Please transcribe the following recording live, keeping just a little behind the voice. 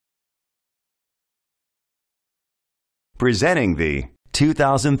Presenting the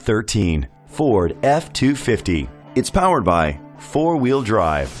 2013 Ford F-250. It's powered by four-wheel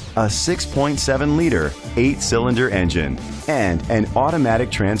drive, a 6.7-liter, 8-cylinder engine, and an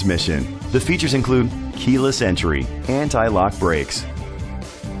automatic transmission. The features include keyless entry, anti-lock brakes.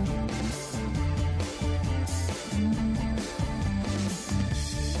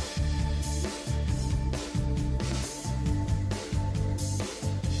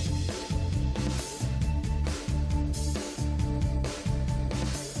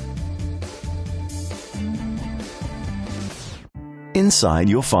 Inside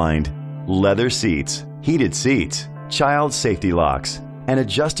you'll find leather seats, heated seats, child safety locks, an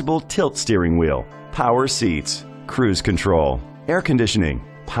adjustable tilt steering wheel, power seats, cruise control, air conditioning,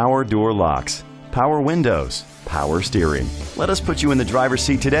 power door locks, power windows, power steering. Let us put you in the driver's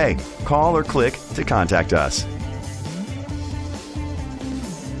seat today. Call or click to contact us.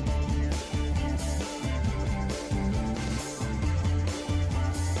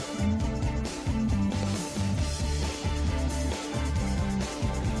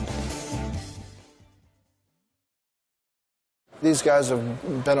 These guys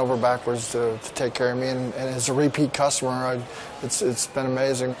have bent over backwards to take care of me, and as a repeat customer, it's been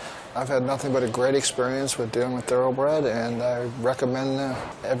amazing. I've had nothing but a great experience with dealing with Thoroughbred, and I recommend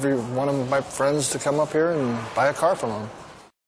every one of my friends to come up here and buy a car from them.